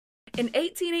In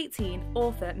 1818,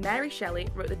 author Mary Shelley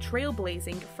wrote the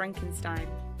trailblazing Frankenstein.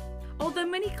 Although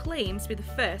many claim to be the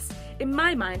first, in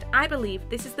my mind I believe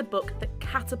this is the book that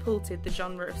catapulted the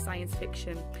genre of science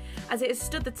fiction, as it has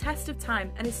stood the test of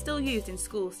time and is still used in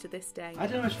schools to this day. I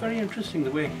don't know, it's very interesting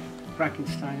the way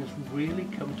Frankenstein has really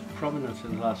come to prominence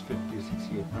in the last 50 or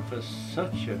 60 years, and for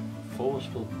such a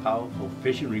forceful, powerful,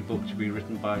 visionary book to be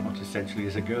written by what essentially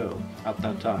is a girl at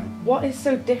that time. What is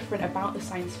so different about the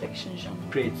science fiction genre?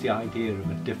 Creates the idea of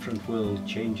a different world,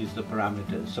 changes the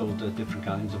parameters, so that different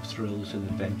kinds of thrills and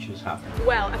adventures happen.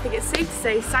 Well, I think it's safe to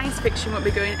say science fiction won't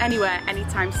be going anywhere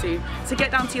anytime soon, so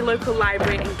get down to your local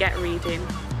library and get reading.